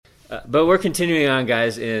But we're continuing on,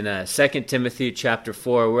 guys, in 2 Timothy chapter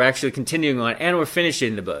 4. We're actually continuing on, and we're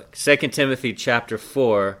finishing the book. 2 Timothy chapter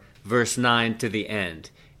 4, verse 9 to the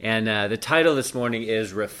end. And the title this morning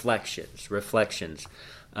is Reflections. Reflections.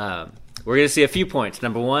 We're going to see a few points.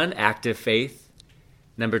 Number 1, active faith.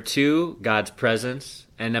 Number 2, God's presence.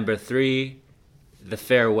 And number 3, the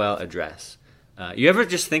farewell address. You ever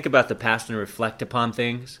just think about the past and reflect upon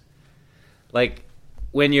things? Like,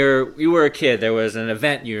 when you were a kid, there was an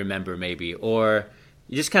event you remember maybe, or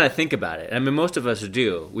you just kind of think about it. I mean, most of us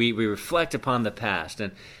do. We reflect upon the past,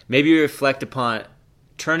 and maybe you reflect upon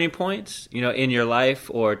turning points, in your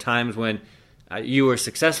life, or times when you were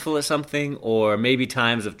successful at something, or maybe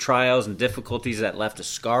times of trials and difficulties that left a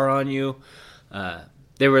scar on you.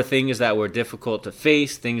 There were things that were difficult to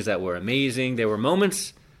face, things that were amazing. There were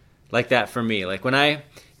moments like that for me. Like when I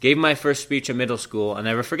gave my first speech in middle school, I'll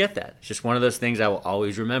never forget that. It's just one of those things I will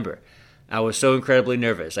always remember. I was so incredibly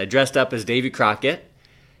nervous. I dressed up as Davy Crockett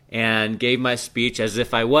and gave my speech as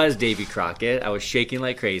if I was Davy Crockett. I was shaking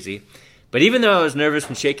like crazy. But even though I was nervous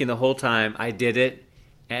and shaking the whole time, I did it,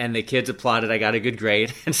 and the kids applauded. I got a good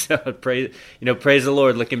grade, and so praise the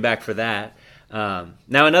Lord looking back for that. Now,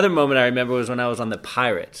 another moment I remember was when I was on the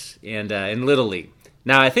Pirates and in Little League.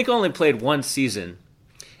 Now, I think I only played one season,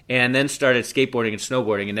 and then started skateboarding and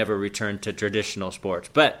snowboarding and never returned to traditional sports.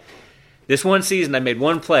 But this one season, I made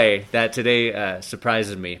one play that today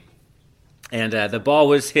surprises me. And the ball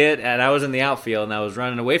was hit, and I was in the outfield, and I was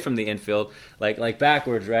running away from the infield, like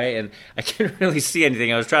backwards, right? And I couldn't really see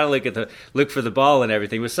anything. I was trying to look for the ball and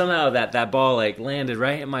everything, but somehow that ball landed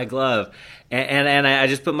right in my glove, and I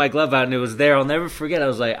just put my glove out, and it was there. I'll never forget.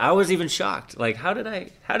 I was even shocked. Like, how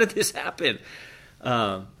did this happen?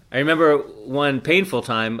 I remember one painful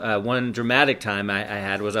time, one dramatic time I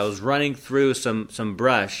had was I was running through some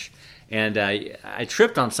brush, and I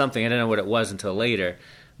tripped on something. I didn't know what it was until later,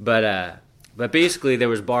 but basically there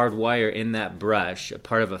was barbed wire in that brush, a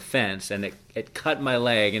part of a fence, and it cut my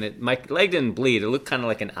leg, and my leg didn't bleed. It looked kind of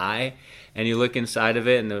like an eye, and you look inside of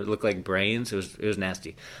it, and it looked like brains. It was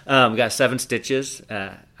nasty. Got 7 stitches.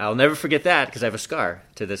 I'll never forget that because I have a scar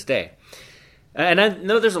to this day. And I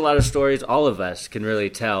know there's a lot of stories all of us can really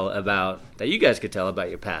tell about, that you guys could tell about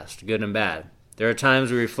your past, good and bad. There are times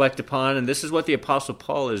we reflect upon, and this is what the Apostle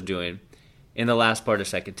Paul is doing in the last part of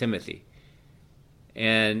 2 Timothy.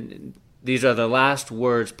 And these are the last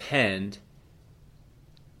words penned,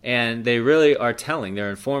 and they really are telling, they're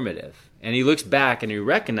informative. And he looks back and he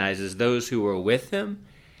recognizes those who were with him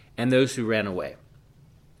and those who ran away.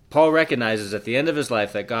 Paul recognizes at the end of his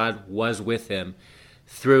life that God was with him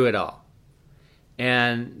through it all.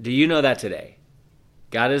 And do you know that today?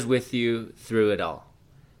 God is with you through it all.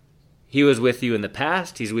 He was with you in the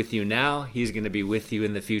past. He's with you now. He's going to be with you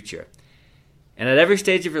in the future. And at every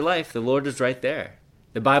stage of your life, the Lord is right there.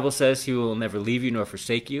 The Bible says he will never leave you nor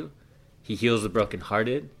forsake you. He heals the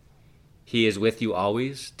brokenhearted. He is with you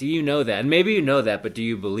always. Do you know that? And maybe you know that, but do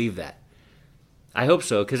you believe that? I hope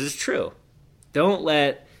so, because it's true. Don't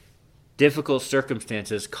let difficult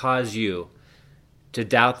circumstances cause you to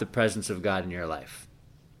doubt the presence of God in your life.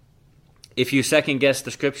 If you second guess the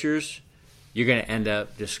scriptures, you're going to end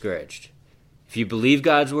up discouraged. If you believe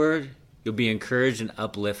God's word, you'll be encouraged and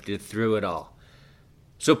uplifted through it all.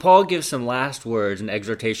 So Paul gives some last words and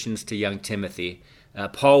exhortations to young Timothy.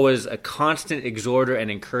 Paul was a constant exhorter and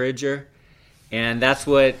encourager, and that's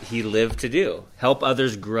what he lived to do, help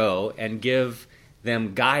others grow and give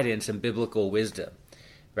them guidance and biblical wisdom.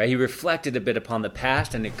 Right? He reflected a bit upon the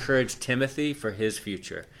past and encouraged Timothy for his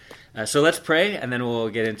future. So let's pray, and then we'll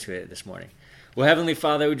get into it this morning. Well, Heavenly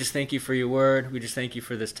Father, we just thank you for your word. We just thank you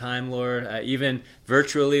for this time, Lord, even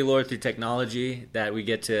virtually, Lord, through technology, that we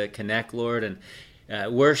get to connect, Lord, and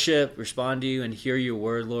worship, respond to you, and hear your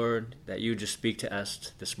word, Lord, that you just speak to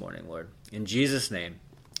us this morning, Lord. In Jesus' name,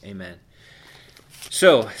 amen.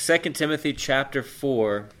 So, 2 Timothy chapter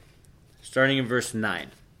 4, starting in verse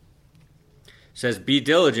 9. Says, be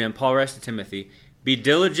diligent, Paul writes to Timothy, be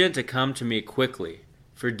diligent to come to me quickly,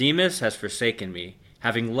 for Demas has forsaken me,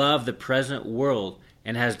 having loved the present world,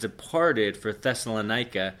 and has departed for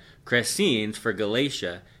Thessalonica, Crescens for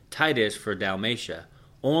Galatia, Titus for Dalmatia.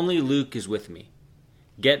 Only Luke is with me.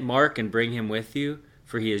 Get Mark and bring him with you,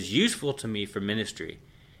 for he is useful to me for ministry.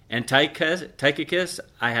 And Tychicus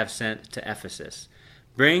I have sent to Ephesus.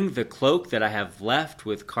 Bring the cloak that I have left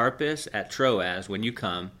with Carpus at Troas when you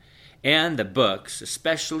come, and the books,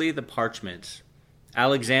 especially the parchments.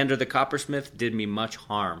 Alexander the coppersmith did me much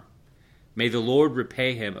harm. May the Lord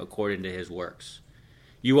repay him according to his works.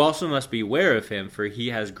 You also must beware of him, for he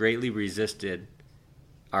has greatly resisted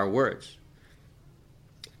our words.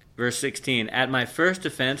 Verse 16, at my first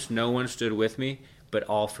offense no one stood with me, but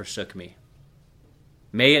all forsook me.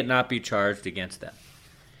 May it not be charged against them.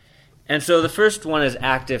 And so the first one is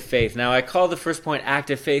active faith. Now, I call the first point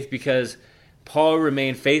active faith because Paul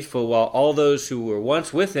remained faithful while all those who were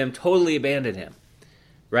once with him totally abandoned him.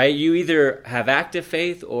 Right? You either have active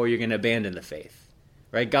faith or you're going to abandon the faith.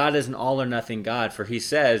 Right? God is an all or nothing God, for he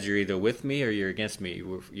says you're either with me or you're against me.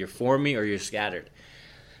 You're for me or you're scattered.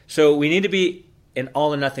 So we need to be an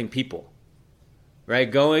all or nothing people.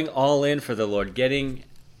 Right? Going all in for the Lord, getting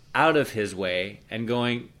out of his way and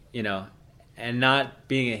going, and not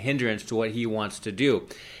being a hindrance to what he wants to do.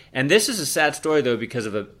 And this is a sad story, though, because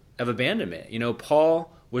of abandonment.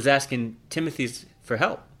 Paul was asking Timothy for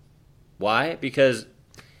help. Why? Because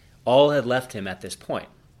all had left him at this point.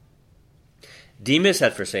 Demas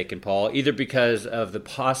had forsaken Paul, either because of the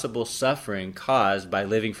possible suffering caused by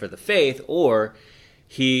living for the faith, or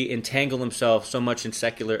he entangled himself so much in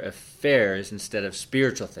secular affairs instead of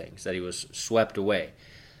spiritual things that he was swept away.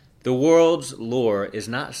 The world's lure is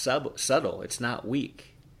not subtle. It's not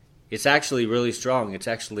weak. It's actually really strong. It's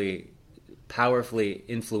actually powerfully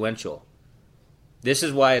influential. This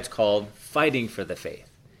is why it's called fighting for the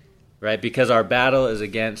faith, right? Because our battle is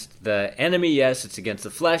against the enemy, yes. It's against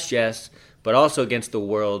the flesh, yes, but also against the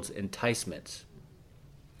world's enticements.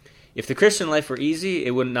 If the Christian life were easy,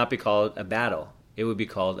 it would not be called a battle. It would be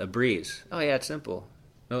called a breeze. Oh yeah, it's simple.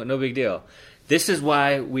 No big deal. This is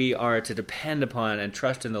why we are to depend upon and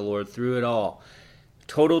trust in the Lord through it all.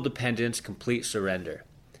 Total dependence, complete surrender.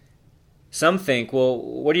 Some think, well,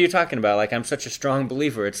 what are you talking about? Like, I'm such a strong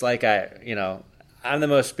believer. It's like I'm the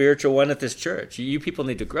most spiritual one at this church. You people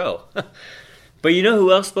need to grow. But you know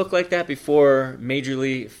who else spoke like that before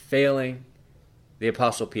majorly failing? The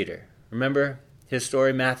Apostle Peter. Remember his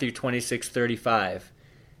story, Matthew 26:35.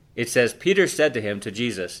 It says, Peter said to him, to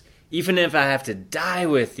Jesus, even if I have to die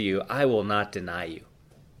with you, I will not deny you.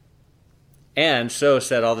 And so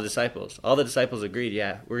said all the disciples. All the disciples agreed,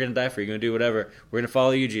 yeah, we're going to die for you. We're going to do whatever. We're going to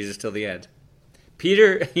follow you, Jesus, till the end.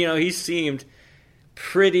 Peter, he seemed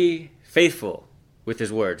pretty faithful with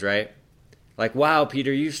his words, right? Like, wow,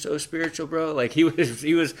 Peter, you're so spiritual, bro. Like, he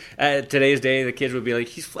was at today's day, the kids would be like,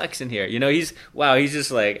 he's flexing here. He's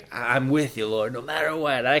just like, I'm with you, Lord, no matter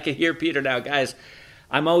what. I can hear Peter now, guys.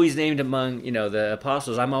 I'm always named among, the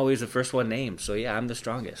apostles. I'm always the first one named. So yeah, I'm the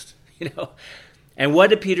strongest, And what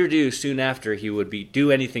did Peter do soon after he would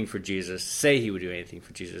do anything for Jesus, say he would do anything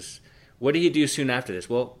for Jesus? What did he do soon after this?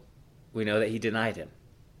 Well, we know that he denied him.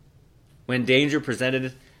 When danger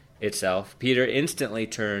presented itself, Peter instantly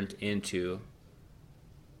turned into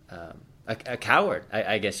a coward,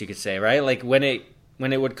 I guess you could say, right? Like when it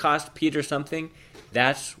would cost Peter something,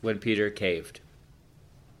 that's when Peter caved.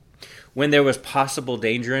 When there was possible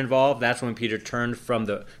danger involved, that's when Peter turned from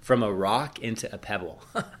a rock into a pebble,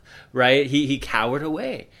 right? He cowered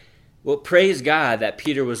away. Well, praise God that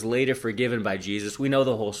Peter was later forgiven by Jesus. We know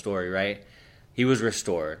the whole story, right? He was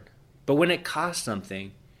restored. But when it cost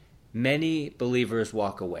something, many believers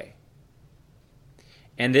walk away.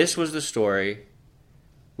 And this was the story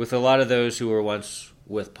with a lot of those who were once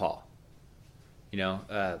with Paul.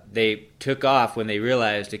 They took off when they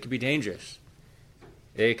realized it could be dangerous.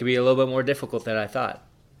 It could be a little bit more difficult than I thought.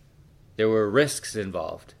 There were risks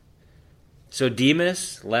involved. So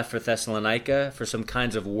Demas left for Thessalonica for some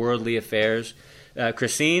kinds of worldly affairs.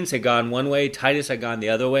 Crescens had gone one way. Titus had gone the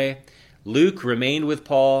other way. Luke remained with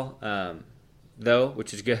Paul, though,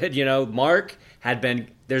 which is good. Mark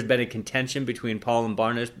there's been a contention between Paul and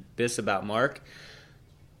Barnabas about Mark.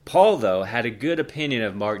 Paul, though, had a good opinion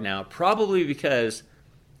of Mark now, probably because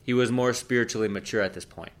he was more spiritually mature at this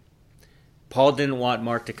point. Paul didn't want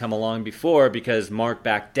Mark to come along before because Mark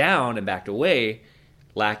backed down and backed away,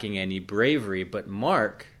 lacking any bravery. But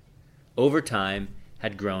Mark, over time,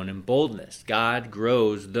 had grown in boldness. God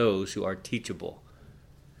grows those who are teachable.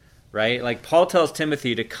 Right? Like Paul tells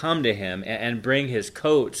Timothy to come to him and bring his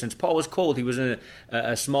coat. Since Paul was cold, he was in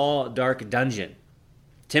a small, dark dungeon.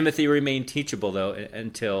 Timothy remained teachable, though,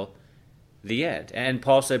 until the end. And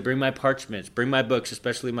Paul said, bring my parchments, bring my books,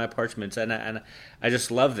 especially my parchments. And I just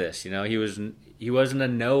love this. He wasn't a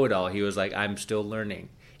know-it-all. He was like, I'm still learning.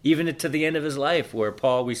 Even to the end of his life, where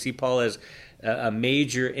we see Paul as a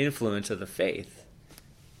major influence of the faith,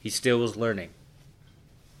 he still was learning.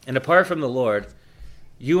 And apart from the Lord,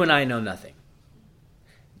 you and I know nothing.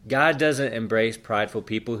 God doesn't embrace prideful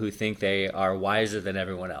people who think they are wiser than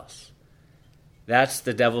everyone else. That's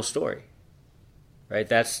the devil's story. Right?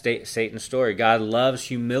 That's Satan's story. God loves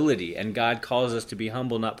humility, and God calls us to be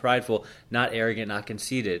humble, not prideful, not arrogant, not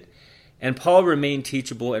conceited. And Paul remained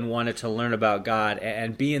teachable and wanted to learn about God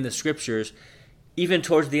and be in the Scriptures even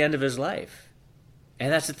towards the end of his life.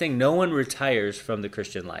 And that's the thing. No one retires from the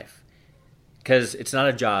Christian life. because it's not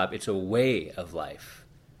a job, it's a way of life,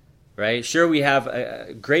 right? Sure, we have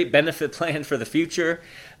a great benefit plan for the future,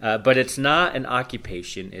 but it's not an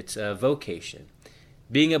occupation, it's a vocation.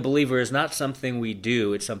 Being a believer is not something we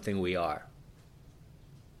do, it's something we are.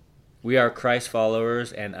 We are Christ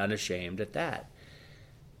followers and unashamed at that.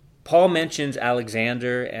 Paul mentions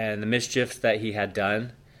Alexander and the mischiefs that he had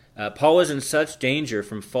done. Paul was in such danger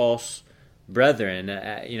from false brethren,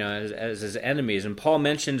 as his enemies. And Paul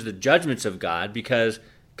mentions the judgments of God because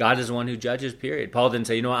God is the one who judges, period. Paul didn't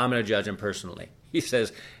say, I'm going to judge them personally. He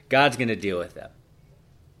says, God's going to deal with them.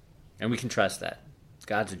 And we can trust that.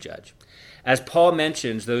 God's a judge. As Paul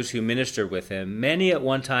mentions those who ministered with him, many at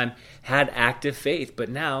one time had active faith, but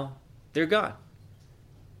now they're gone.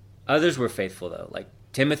 Others were faithful, though, like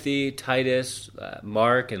Timothy, Titus,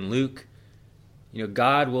 Mark, and Luke.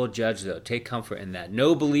 God will judge, though. Take comfort in that.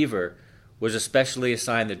 No believer was especially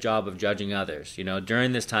assigned the job of judging others,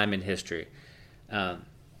 during this time in history.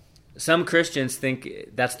 Some Christians think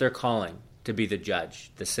that's their calling, to be the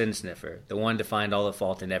judge, the sin sniffer, the one to find all the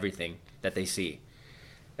fault in everything that they see.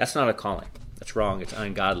 That's not a calling. That's wrong. It's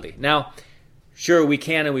ungodly. Now, sure, we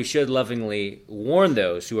can and we should lovingly warn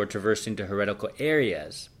those who are traversing to heretical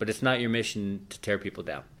areas, but it's not your mission to tear people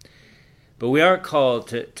down. But we aren't called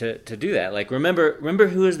to do that. Like, remember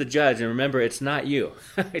who is the judge, and remember it's not you.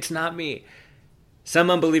 It's not me. Some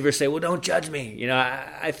unbelievers say, well, don't judge me.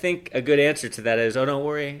 I think a good answer to that is, don't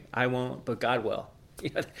worry, I won't, but God will.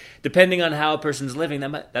 Depending on how a person's living,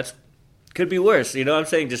 that's could be worse. I'm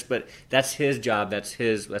saying? But that's his job. That's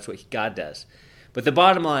what God does. But the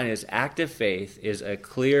bottom line is active faith is a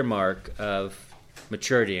clear mark of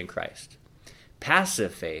maturity in Christ.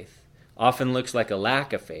 Passive faith often looks like a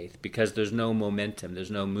lack of faith because there's no momentum,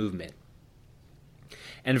 there's no movement.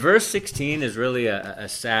 And verse 16 is really a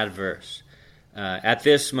sad verse. At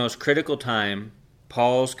this most critical time,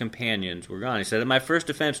 Paul's companions were gone. He said, at my first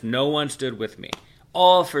offense, no one stood with me.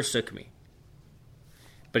 All forsook me.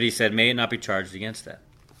 But he said, may it not be charged against them.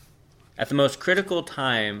 At the most critical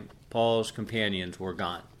time, Paul's companions were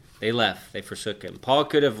gone. They left. They forsook him. Paul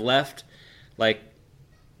could have left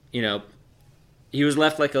he was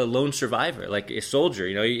left like a lone survivor, like a soldier,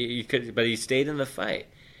 but he stayed in the fight.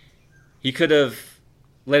 He could have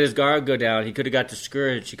let his guard go down. He could have got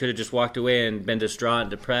discouraged. He could have just walked away and been distraught and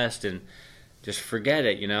depressed and just forget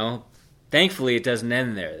it, Thankfully, it doesn't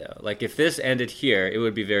end there, though. Like, if this ended here, it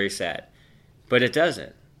would be very sad. But it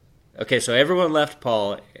doesn't. Okay, so everyone left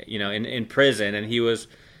Paul, in prison, and he was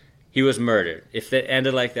murdered. If it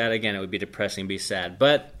ended like that, again, it would be depressing, be sad.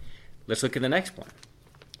 But let's look at the next point.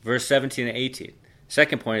 Verse 17 and 18.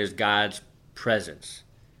 Second point is God's presence.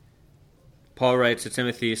 Paul writes to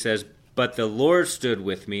Timothy, he says, but the Lord stood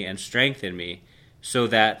with me and strengthened me, so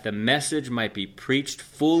that the message might be preached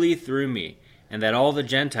fully through me, and that all the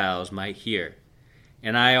Gentiles might hear.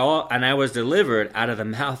 And I was delivered out of the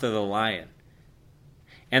mouth of the lion.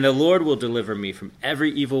 And the Lord will deliver me from every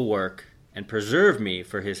evil work and preserve me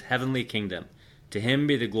for his heavenly kingdom. To him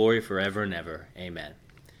be the glory forever and ever. Amen.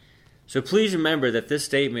 So please remember that this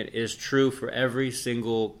statement is true for every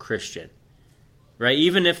single Christian. Right?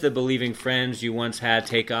 Even if the believing friends you once had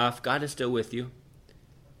take off, God is still with you.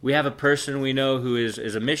 We have a person we know who is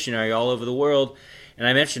a missionary all over the world, and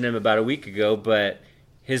I mentioned him about a week ago, but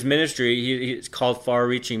his ministry, he's called Far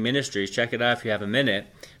Reaching Ministries. Check it out if you have a minute.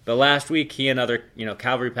 But last week, he and other,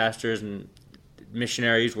 Calvary pastors and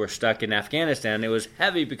missionaries were stuck in Afghanistan. It was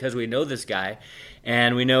heavy because we know this guy,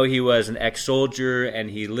 and we know he was an ex-soldier, and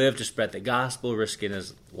he lived to spread the gospel, risking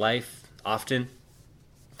his life often.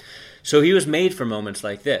 So he was made for moments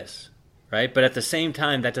like this, right? But at the same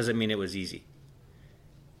time, that doesn't mean it was easy.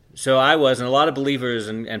 So I was, and a lot of believers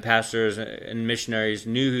and pastors and missionaries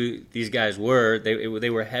knew who these guys were. They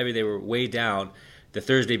were heavy. They were way down the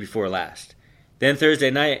Thursday before last. Then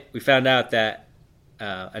Thursday night, we found out that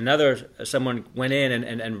someone went in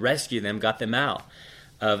and rescued them, got them out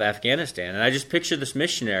of Afghanistan. And I just picture this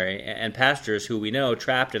missionary and pastors who we know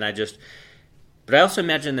trapped, but I also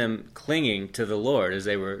imagine them clinging to the Lord as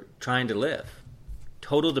they were trying to live.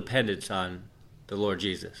 Total dependence on the Lord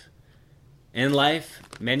Jesus. In life,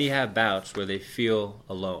 many have bouts where they feel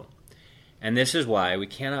alone. And this is why we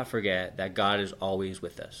cannot forget that God is always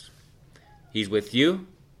with us. He's with you,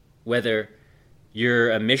 whether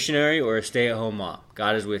you're a missionary or a stay-at-home mom.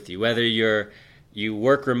 God is with you. Whether you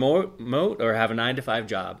work remote or have a 9-to-5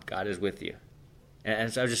 job, God is with you.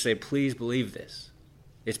 And so I just say, please believe this.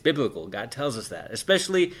 It's biblical. God tells us that,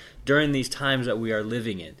 especially during these times that we are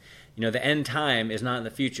living in. The end time is not in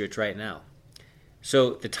the future, it's right now.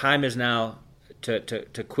 So the time is now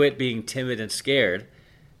to quit being timid and scared.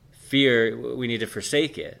 Fear, we need to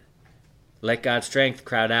forsake it. Let God's strength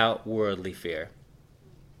crowd out worldly fear.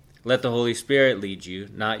 Let the Holy Spirit lead you,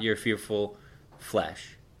 not your fearful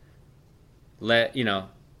flesh.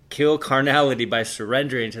 Kill carnality by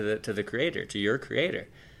surrendering to the Creator, to your Creator.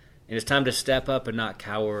 And it's time to step up and not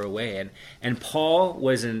cower away. And Paul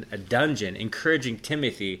was in a dungeon encouraging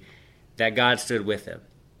Timothy that God stood with him.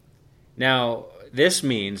 Now, this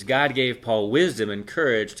means God gave Paul wisdom and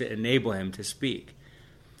courage to enable him to speak.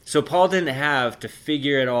 So Paul didn't have to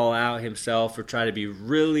figure it all out himself or try to be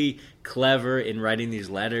really clever in writing these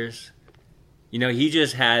letters. He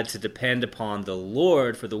just had to depend upon the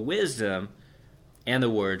Lord for the wisdom and the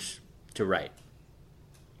words to write.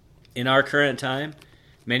 In our current time,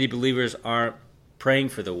 many believers aren't praying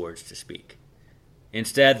for the words to speak.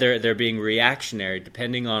 Instead, they're being reactionary,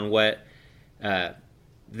 depending on what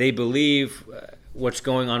they believe, what's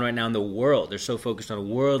going on right now in the world. They're so focused on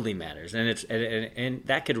worldly matters, and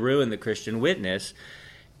that could ruin the Christian witness.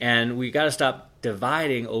 And we got to stop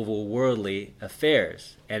dividing over worldly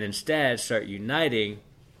affairs, and instead start uniting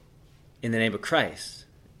in the name of Christ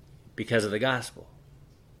because of the gospel.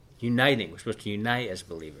 Uniting. We're supposed to unite as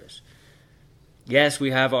believers. Yes,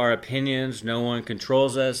 we have our opinions. No one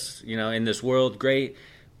controls us, in this world. Great.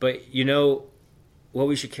 But what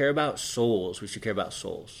we should care about? Souls. We should care about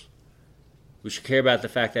souls. We should care about the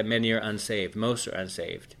fact that many are unsaved. Most are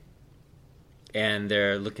unsaved. And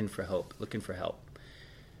they're looking for hope, looking for help.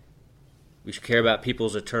 We should care about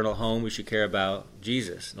people's eternal home. We should care about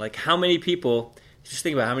Jesus. Like how many people, just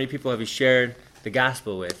think about how many people have you shared the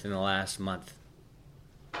gospel with in the last month?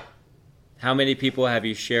 How many people have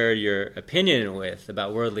you shared your opinion with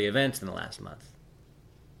about worldly events in the last month?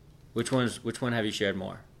 Which one have you shared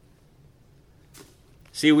more?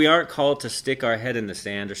 See, we aren't called to stick our head in the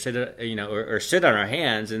sand or sit on our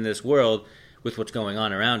hands in this world with what's going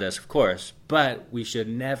on around us, of course. But we should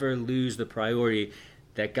never lose the priority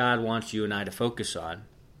that God wants you and I to focus on.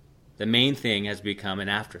 The main thing has become an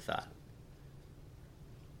afterthought.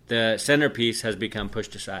 The centerpiece has become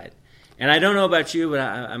pushed aside. And I don't know about you, but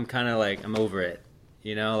I'm kind of like, I'm over it.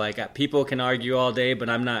 People can argue all day, but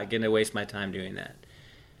I'm not going to waste my time doing that.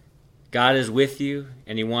 God is with you,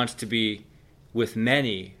 and He wants to be with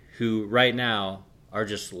many who right now are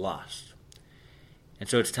just lost. And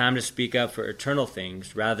so it's time to speak up for eternal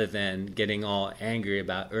things rather than getting all angry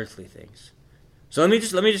about earthly things. So let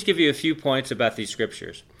me just give you a few points about these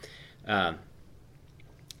scriptures. It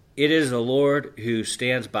is the Lord who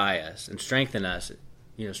stands by us and strengthens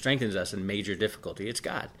us in major difficulty. It's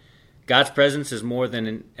God. God's presence is more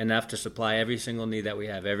than enough to supply every single need that we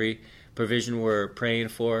have. Every provision we're praying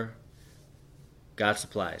for, God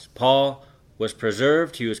supplies. Paul was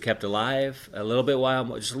preserved. He was kept alive a little bit while,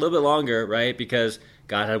 just a little bit longer, right? Because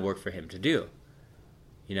God had work for him to do.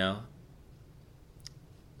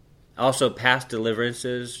 Also, past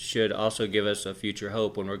deliverances should also give us a future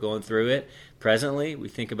hope when we're going through it. Presently, we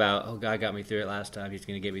think about, oh, God got me through it last time. He's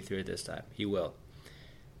going to get me through it this time. He will.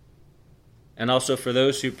 And also for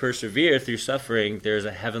those who persevere through suffering, there's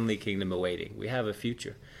a heavenly kingdom awaiting. We have a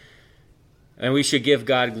future. And we should give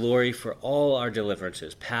God glory for all our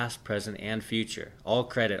deliverances, past, present, and future. All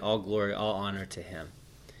credit, all glory, all honor to Him.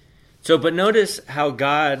 But notice how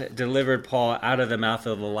God delivered Paul out of the mouth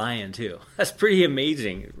of the lion too. That's pretty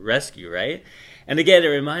amazing rescue, right? And again, it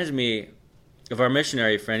reminds me of our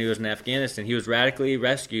missionary friend who was in Afghanistan. He was radically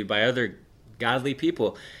rescued by other godly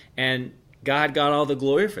people. And God got all the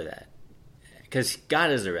glory for that. Because God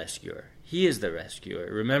is the rescuer. He is the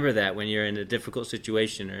rescuer. Remember that when you're in a difficult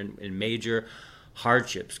situation or in major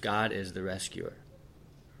hardships, God is the rescuer.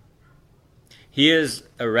 He is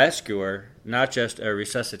a rescuer, not just a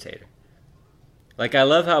resuscitator. I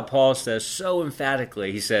love how Paul says so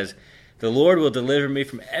emphatically, he says, the Lord will deliver me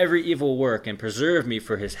from every evil work and preserve me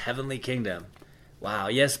for His heavenly kingdom. Wow,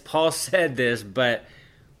 yes, Paul said this, but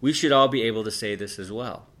we should all be able to say this as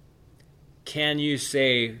well. Can you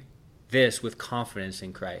say this with confidence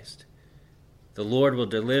in Christ? The Lord will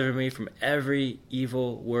deliver me from every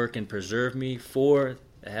evil work and preserve me for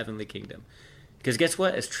the heavenly kingdom. Because guess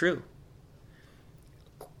what? It's true.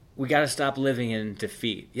 We got to stop living in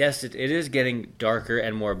defeat. Yes, it is getting darker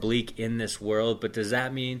and more bleak in this world, but does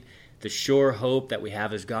that mean the sure hope that we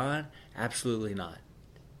have is gone? Absolutely not.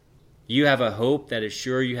 You have a hope that is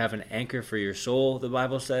sure. You have an anchor for your soul, the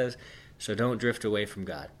Bible says, so don't drift away from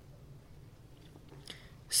God.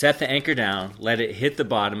 Set the anchor down, let it hit the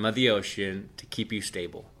bottom of the ocean to keep you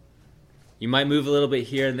stable. You might move a little bit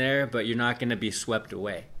here and there, but you're not going to be swept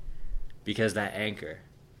away because that anchor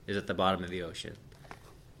is at the bottom of the ocean.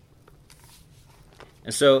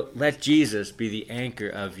 And so let Jesus be the anchor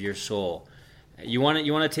of your soul. You want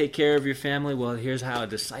to take care of your family? Well, here's how: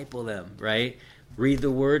 disciple them, right? Read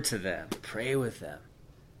the word to them. Pray with them.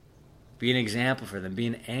 Be an example for them. Be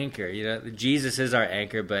an anchor. Jesus is our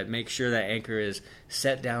anchor, but make sure that anchor is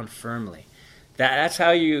set down firmly. That's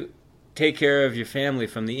how you take care of your family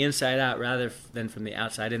from the inside out rather than from the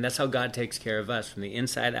outside. And that's how God takes care of us, from the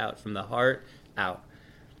inside out, from the heart out.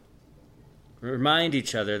 Remind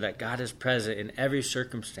each other that God is present in every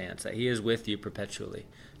circumstance, that he is with you perpetually.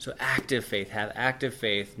 So active faith. Have active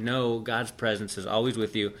faith. Know God's presence is always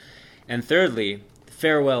with you. And thirdly,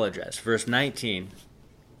 farewell address. Verse 19,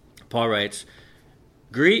 Paul writes,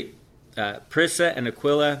 Greet Prisca and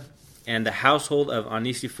Aquila and the household of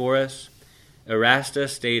Onesiphorus.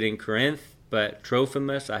 Erastus stayed in Corinth, but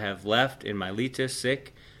Trophimus I have left in Miletus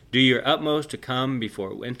sick. Do your utmost to come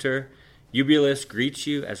before winter. Eubulus greets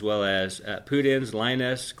you, as well as Pudens,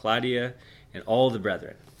 Linus, Claudia, and all the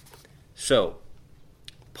brethren. So,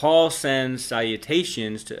 Paul sends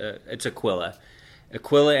salutations to it's Aquila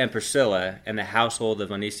and Priscilla, and the household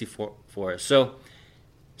of Onesiphorus. So,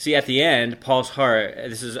 see, at the end, Paul's heart,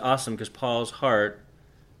 this is awesome because Paul's heart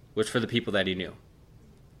was for the people that he knew.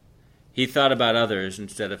 He thought about others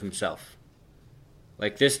instead of himself.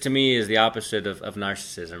 Like, this to me is the opposite of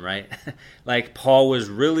narcissism, right? Like, Paul was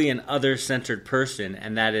really an other-centered person,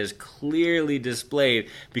 and that is clearly displayed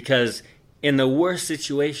because in the worst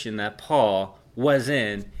situation that Paul was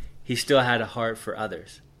in, he still had a heart for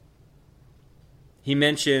others. He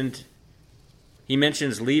mentions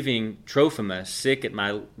leaving Trophimus sick at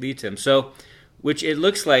Miletum, so which it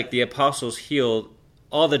looks like the apostles healed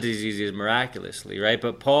all the diseases miraculously, right?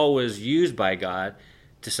 But Paul was used by God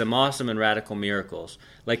to some awesome and radical miracles.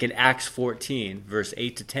 Like in Acts 14, verse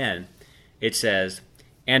 8 to 10, it says,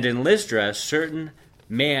 And in Lystra, a certain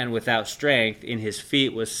man without strength in his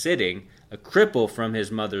feet was sitting, a cripple from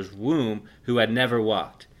his mother's womb, who had never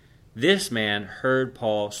walked. This man heard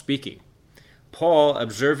Paul speaking. Paul,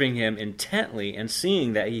 observing him intently and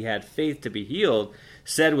seeing that he had faith to be healed,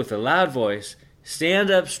 said with a loud voice,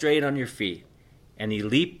 Stand up straight on your feet. And he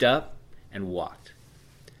leaped up and walked.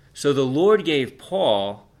 So the Lord gave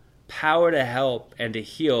Paul power to help and to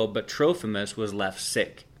heal, but Trophimus was left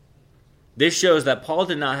sick. This shows that Paul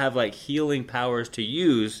did not have healing powers to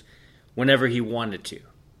use whenever he wanted to.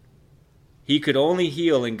 He could only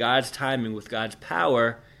heal in God's timing with God's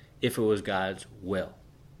power if it was God's will.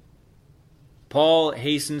 Paul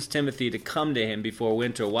hastens Timothy to come to him before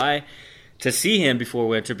winter. Why? To see him before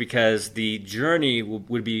winter, because the journey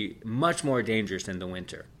would be much more dangerous in the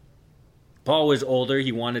winter. Paul was older.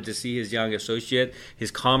 He wanted to see his young associate, his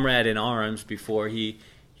comrade in arms, before he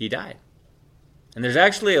died. And there's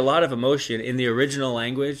actually a lot of emotion in the original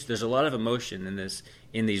language. There's a lot of emotion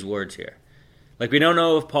in these words here. We don't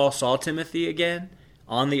know if Paul saw Timothy again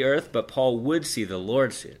on the earth, but Paul would see the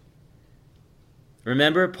Lord soon.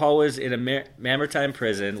 Remember, Paul was in a Mamertine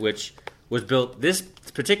prison, which was built, this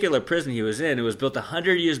particular prison he was in, it was built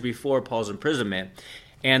 100 years before Paul's imprisonment.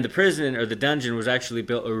 And the prison, or the dungeon, was actually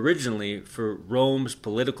built originally for Rome's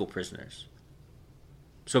political prisoners.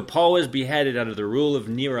 So Paul was beheaded under the rule of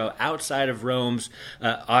Nero outside of Rome's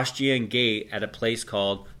Ostian Gate at a place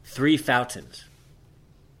called Three Fountains.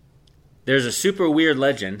 There's a super weird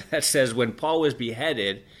legend that says when Paul was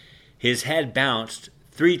beheaded, his head bounced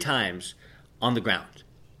 3 times on the ground.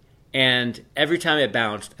 And every time it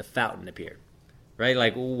bounced, a fountain appeared.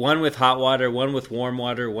 Right? One with hot water, one with warm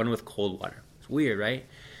water, one with cold water. It's weird, right?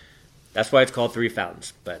 That's why it's called Three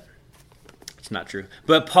Fountains, but it's not true.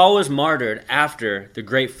 But Paul was martyred after the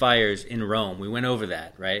great fires in Rome. We went over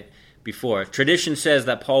that, right, before. Tradition says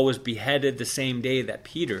that Paul was beheaded the same day that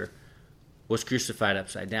Peter was crucified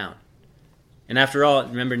upside down. And after all,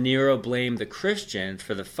 remember, Nero blamed the Christians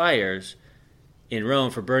for the fires in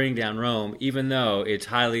Rome, for burning down Rome, even though it's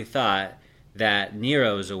highly thought that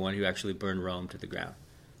Nero is the one who actually burned Rome to the ground.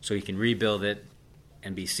 So he can rebuild it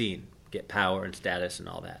and be seen, get power and status and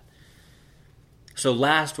all that. So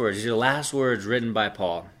last words, these are the last words written by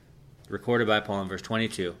Paul, recorded by Paul in verse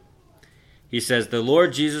 22. He says, The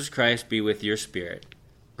Lord Jesus Christ be with your spirit.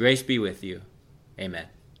 Grace be with you. Amen.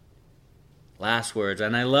 Last words.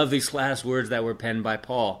 And I love these last words that were penned by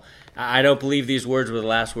Paul. I don't believe these words were the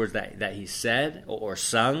last words that he said or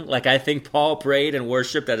sung. I think Paul prayed and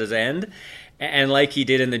worshiped at his end. And like he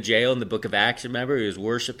did in the jail in the book of Acts, remember? He was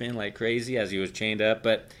worshiping like crazy as he was chained up.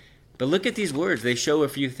 But look at these words. They show a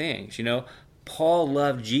few things. Paul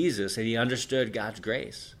loved Jesus and he understood God's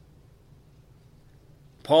grace.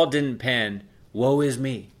 Paul didn't pen, woe is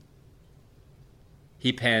me.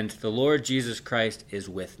 He penned, the Lord Jesus Christ is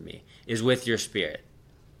with me, is with your spirit.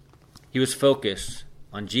 He was focused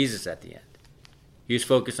on Jesus at the end. He was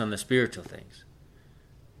focused on the spiritual things.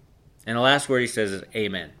 And the last word he says is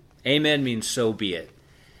amen. Amen means so be it.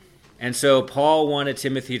 And so Paul wanted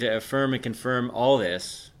Timothy to affirm and confirm all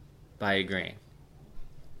this by agreeing.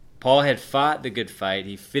 Paul had fought the good fight.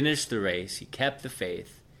 He finished the race. He kept the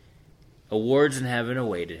faith. Awards in heaven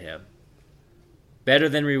awaited him. Better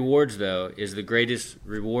than rewards, though, is the greatest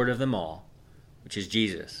reward of them all, which is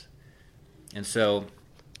Jesus. And so,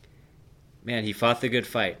 man, he fought the good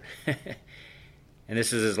fight. And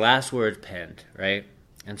this is his last words penned, right?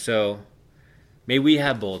 And so, may we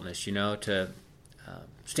have boldness, to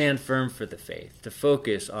stand firm for the faith, to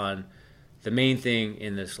focus on the main thing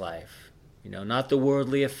in this life, not the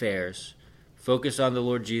worldly affairs. Focus on the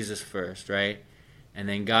Lord Jesus first, right? And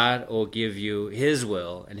then God will give you his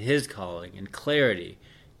will and his calling and clarity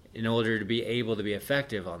in order to be able to be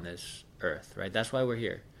effective on this earth, right? That's why we're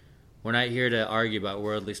here. We're not here to argue about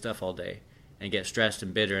worldly stuff all day and get stressed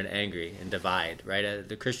and bitter and angry and divide, right?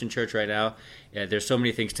 The Christian church right now, there's so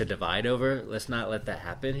many things to divide over. Let's not let that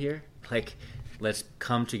happen here. Let's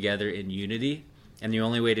come together in unity. And the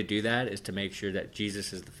only way to do that is to make sure that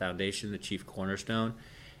Jesus is the foundation, the chief cornerstone,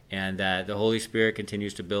 and that the Holy Spirit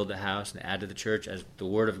continues to build the house and add to the church as the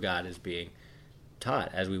Word of God is being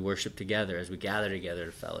taught, as we worship together, as we gather together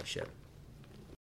to fellowship.